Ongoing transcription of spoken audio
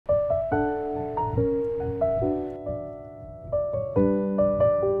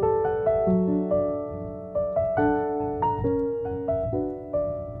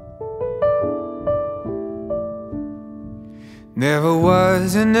Never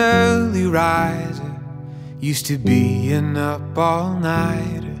was an early riser, used to be an up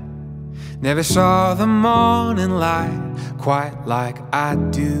all-nighter. Never saw the morning light quite like I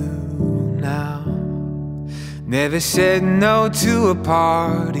do now. Never said no to a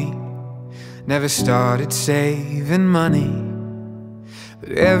party, never started saving money.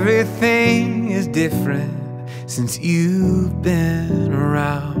 But everything is different since you've been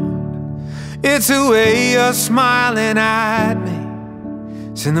around. It's the way you're smiling at me,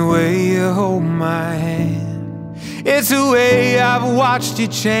 it's in the way you hold my hand. It's the way I've watched you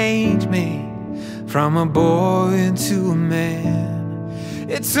change me from a boy into a man.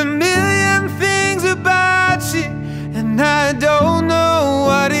 It's a million things about you, and I don't know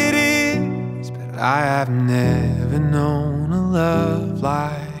what it is, but I have never known a love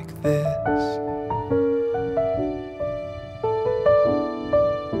like this.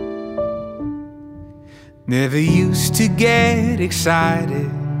 Never used to get excited,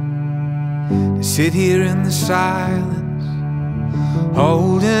 to sit here in the silence,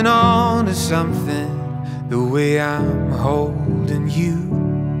 holding on to something the way I'm holding you.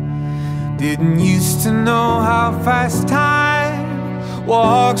 Didn't used to know how fast time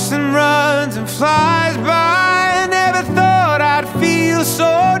walks and runs and flies by. Never thought I'd feel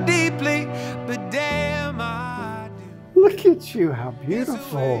so deeply, but damn I do. Look at you, how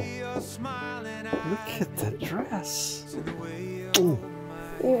beautiful. Look at the dress. Do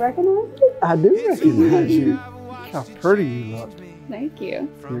you recognize me? I do recognize you. Look how pretty you look. Thank you.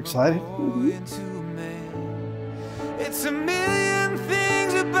 You excited? It's a million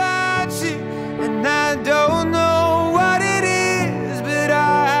things about you, and I don't know what it is, but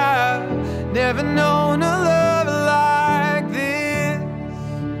I've never known a love like this.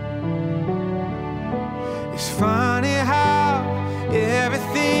 It's funny how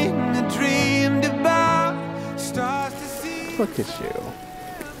everything I dreamed about starts to seem Look at you.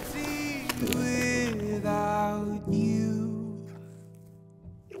 without you.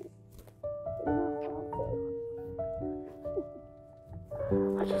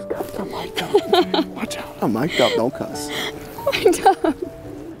 I just got the mic up. Watch out. I'm mic'd up. Don't cuss. I don't.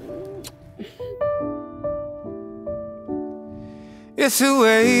 It's the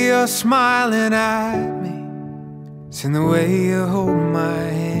way you're smiling at me, it's in the way you hold my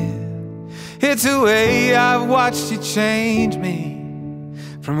hand. It's the way I've watched you change me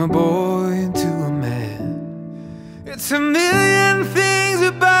from a boy into a man. It's a million things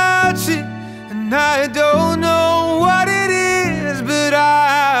about you, and I don't know what it is, but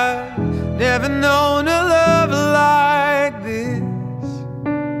I've never known a love like this.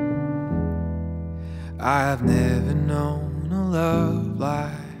 I've never known a love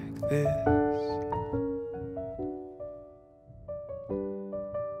like this.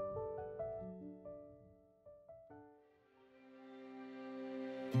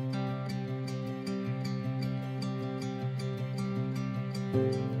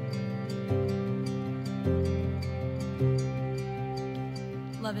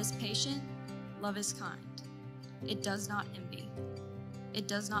 Love is patient, love is kind. It does not envy. It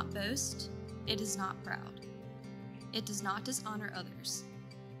does not boast. It is not proud. It does not dishonor others.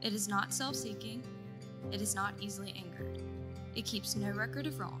 It is not self-seeking. It is not easily angered. It keeps no record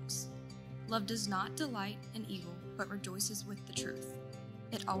of wrongs. Love does not delight in evil, but rejoices with the truth.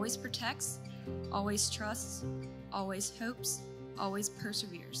 It always protects, always trusts, always hopes, always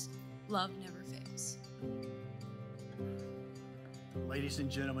perseveres. Love never fails. Ladies and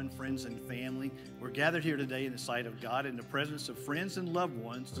gentlemen, friends and family, we're gathered here today in the sight of God in the presence of friends and loved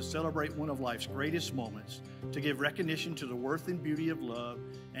ones to celebrate one of life's greatest moments, to give recognition to the worth and beauty of love,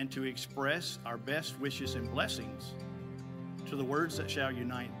 and to express our best wishes and blessings to the words that shall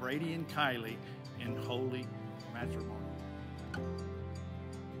unite Brady and Kylie in holy matrimony.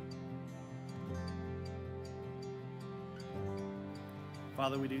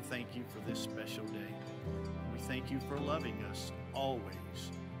 Father, we do thank you for this special day. We thank you for loving us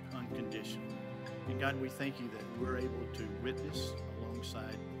always unconditionally. And God, we thank you that we're able to witness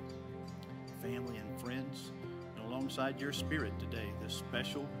alongside family and friends and alongside your Spirit today this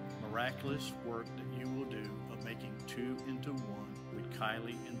special, miraculous work that you will do of making two into one with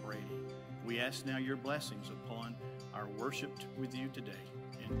Kylie and Brady. We ask now your blessings upon our worship with you today.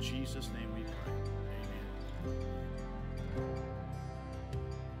 In Jesus' name we pray. Amen.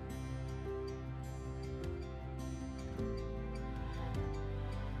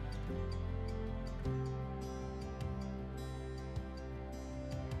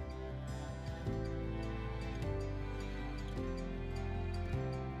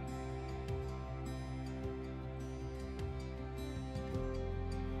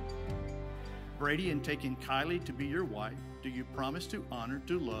 Brady, in taking Kylie to be your wife, do you promise to honor,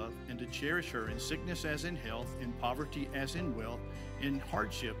 to love, and to cherish her in sickness as in health, in poverty as in wealth, in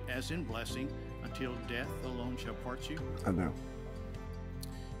hardship as in blessing, until death alone shall part you? I do.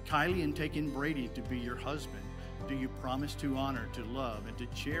 Kylie, in taking Brady to be your husband, do you promise to honor, to love, and to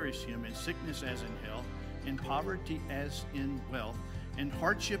cherish him in sickness as in health, in poverty as in wealth, in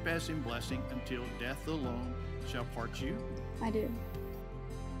hardship as in blessing, until death alone shall part you? I do.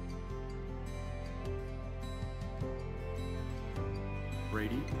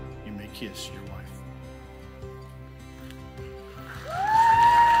 Brady, you may kiss your wife.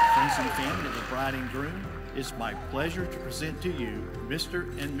 Friends and family of the bride and groom, it's my pleasure to present to you Mr.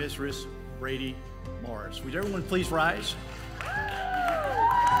 and Mrs. Brady Morris. Would everyone please rise?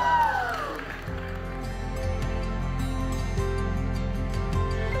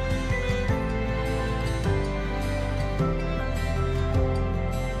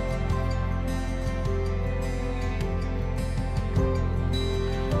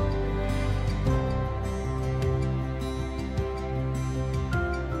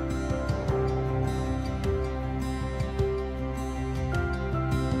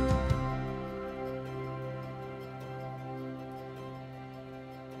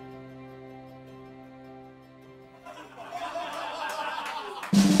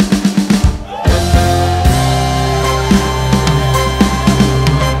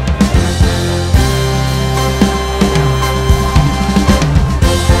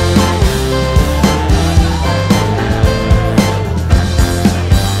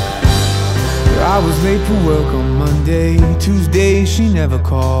 I was late for work on Monday, Tuesday she never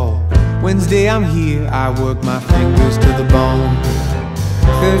called, Wednesday I'm here, I work my fingers to the bone,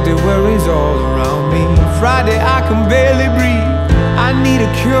 Thursday worries all around me, Friday I can barely breathe, I need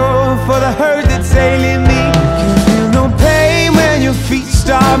a cure for the hurt that's ailing me. You feel no pain when your feet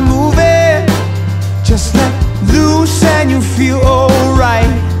start moving, just let loose and you feel alright,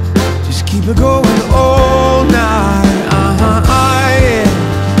 just keep it going all night, yeah.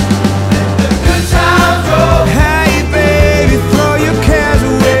 Hey baby, throw your cares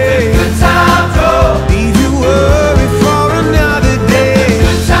away. Good times roll. Leave your worry for another day.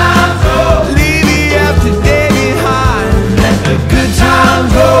 Good times roll. Leave yesterday behind. Let the good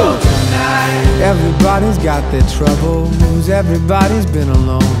times roll tonight. Everybody's got their troubles. Everybody's been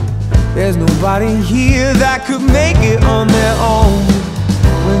alone. There's nobody here that could make it on their own.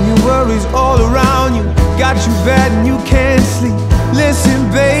 When your worries all around you, got you bad and you can't sleep. Listen,